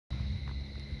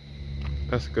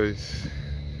That's guys.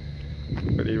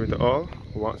 Good evening to all.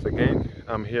 Once again,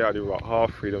 I'm here at the Rock Hall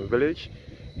Freedom Village,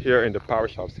 here in the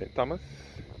parish of St. Thomas.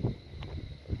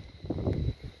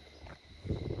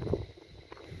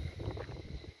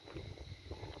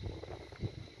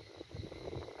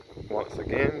 Once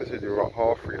again, this is the Rock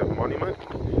Hall Freedom Monument,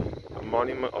 a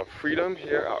monument of freedom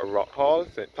here at Rock Hall,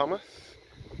 St. Thomas.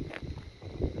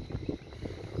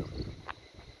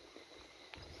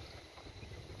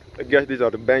 I guess these are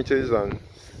the benches and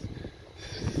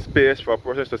space for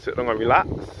persons to sit down and relax.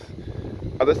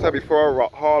 As I said before,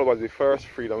 Rock Hall was the first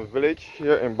freedom village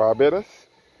here in Barbados,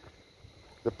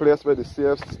 the place where the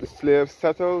slaves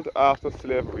settled after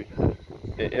slavery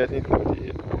in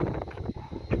 1838.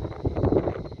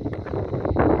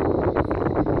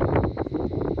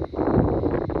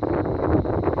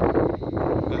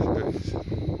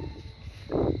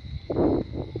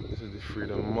 This is the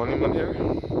Freedom Monument here.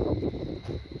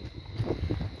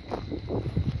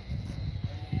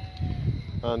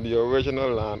 And the original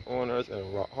landowners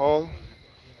in Rock Hall,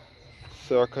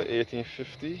 circa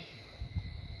 1850.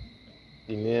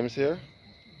 The names here.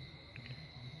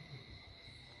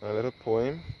 A little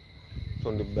poem.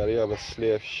 From the belly of a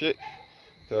slave ship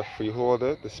to a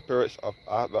freeholder, the spirits of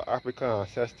the African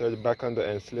ancestors beckon the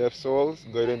enslaved souls,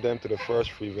 guiding them to the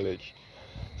first free village.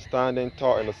 Standing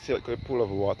tall in a sacred pool of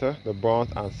water, the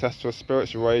bronze ancestral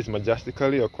spirits rise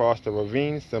majestically across the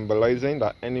ravine, symbolizing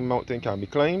that any mountain can be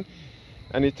climbed,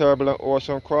 any turbulent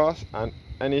ocean crossed, and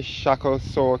any shackled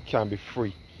soul can be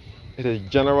free. It is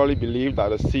generally believed that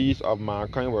the seeds of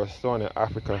mankind were sown in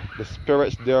Africa. The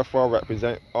spirits therefore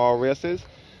represent all races.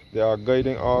 They are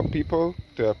guiding all people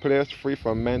to a place free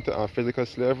from mental and physical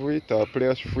slavery, to a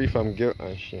place free from guilt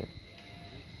and shame.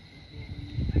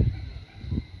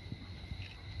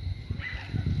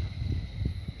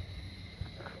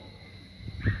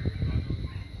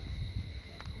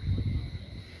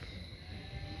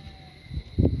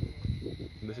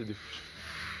 This is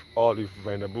all the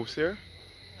vendor booths here.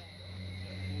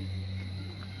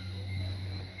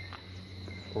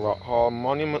 Rock Hall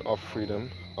Monument of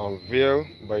Freedom, unveiled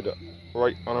by the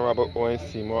Right Honorable Owen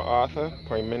Seymour Arthur,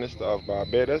 Prime Minister of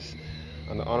Barbados,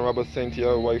 and the Honorable Cynthia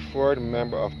Whiteford,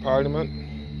 Member of Parliament,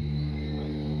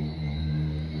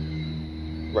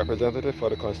 representative for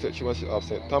the constituency of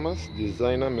St. Thomas,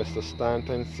 designer Mr.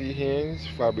 Stanton C. Haynes,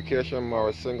 fabrication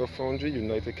Morris Single Foundry,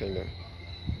 United Kingdom.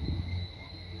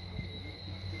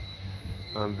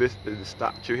 And this is the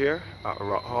statue here at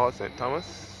Rock Hall, St.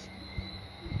 Thomas,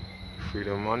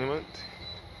 Freedom Monument.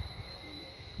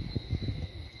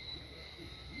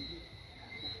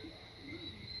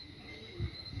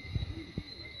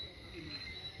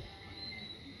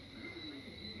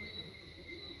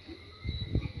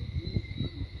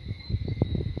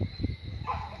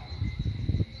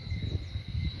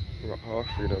 Rock Hall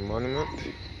Freedom Monument.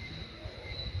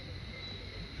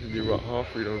 This is the Rock Hall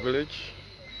Freedom Village.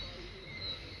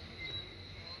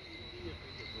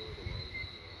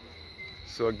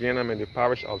 So again, I'm in the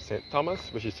parish of St.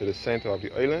 Thomas, which is to the center of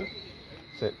the island.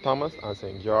 St. Thomas and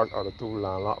St. George are the two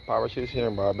landlocked parishes here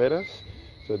in Barbados.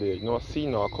 So there is no sea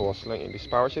nor coastline in these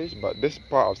parishes, but this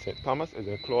part of St. Thomas is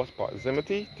in close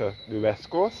proximity to the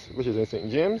west coast, which is in St.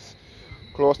 James,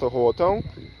 close to Whole Town.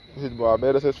 This is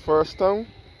Barbados' first town.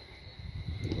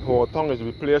 Whole Town is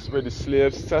the place where the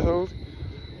slaves settled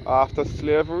after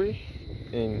slavery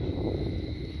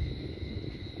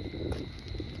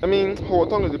Whole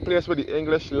Town is the place where the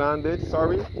English landed,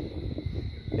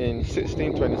 in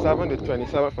 1627. The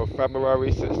 27th of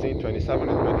February 1627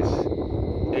 is where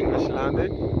the English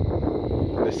landed.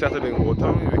 They settled in Whole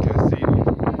Town. You can see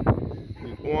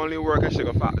the only working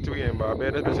sugar factory in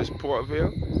Barbados, which is Port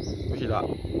Vale, which is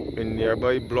in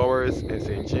nearby Blowers in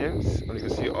St. James. And you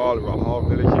can see all the Rock Hall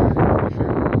village here.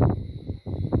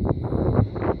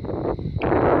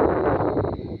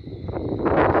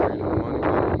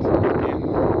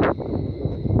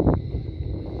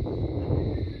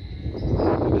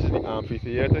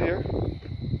 Amphitheater here.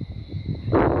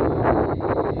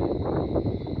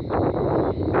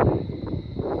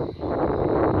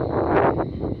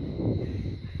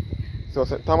 So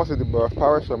St. Thomas is the birth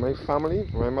parish of my family.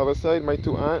 My mother's side, my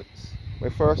two aunts, my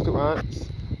first two aunts,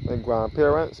 my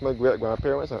grandparents, my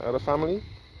great-grandparents, and other family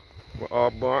were all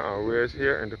born and raised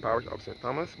here in the parish of St.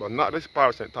 Thomas. But not this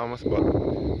parish St. Thomas, but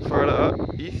further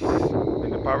up east in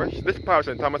the parish. This parish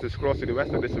St. Thomas is close to the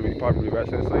west, and this will be probably the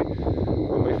western side.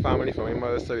 My family from my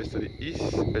mother's side is to the east,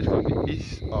 is from the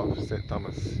east of St.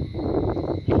 Thomas.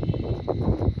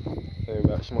 In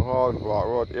Richmond Hall, Rock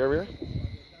Road area.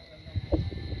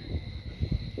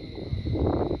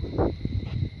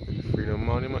 The Freedom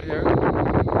Monument here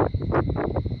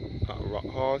at Rock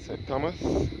Hall, St. Thomas.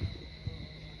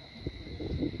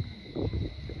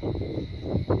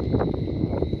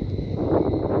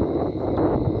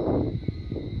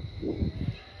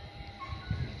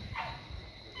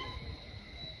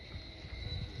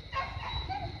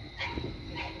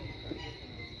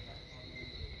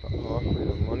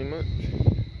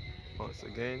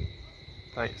 again,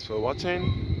 thanks for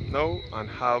watching now, and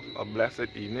have a blessed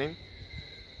evening.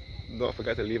 Don't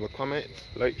forget to leave a comment,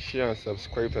 like, share, and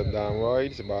subscribe to Dan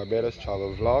Royd's Barbados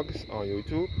Travel Vlogs on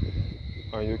YouTube.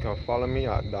 And you can follow me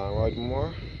at Dan Royd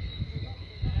Moore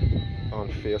on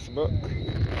Facebook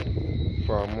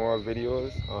for more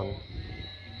videos on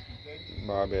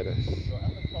Barbados.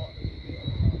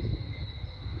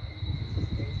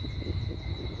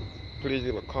 Please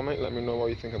leave a comment, let me know what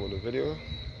you think about the video.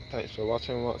 Thanks for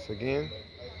watching once again,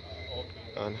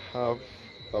 and have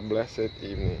a blessed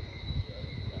evening.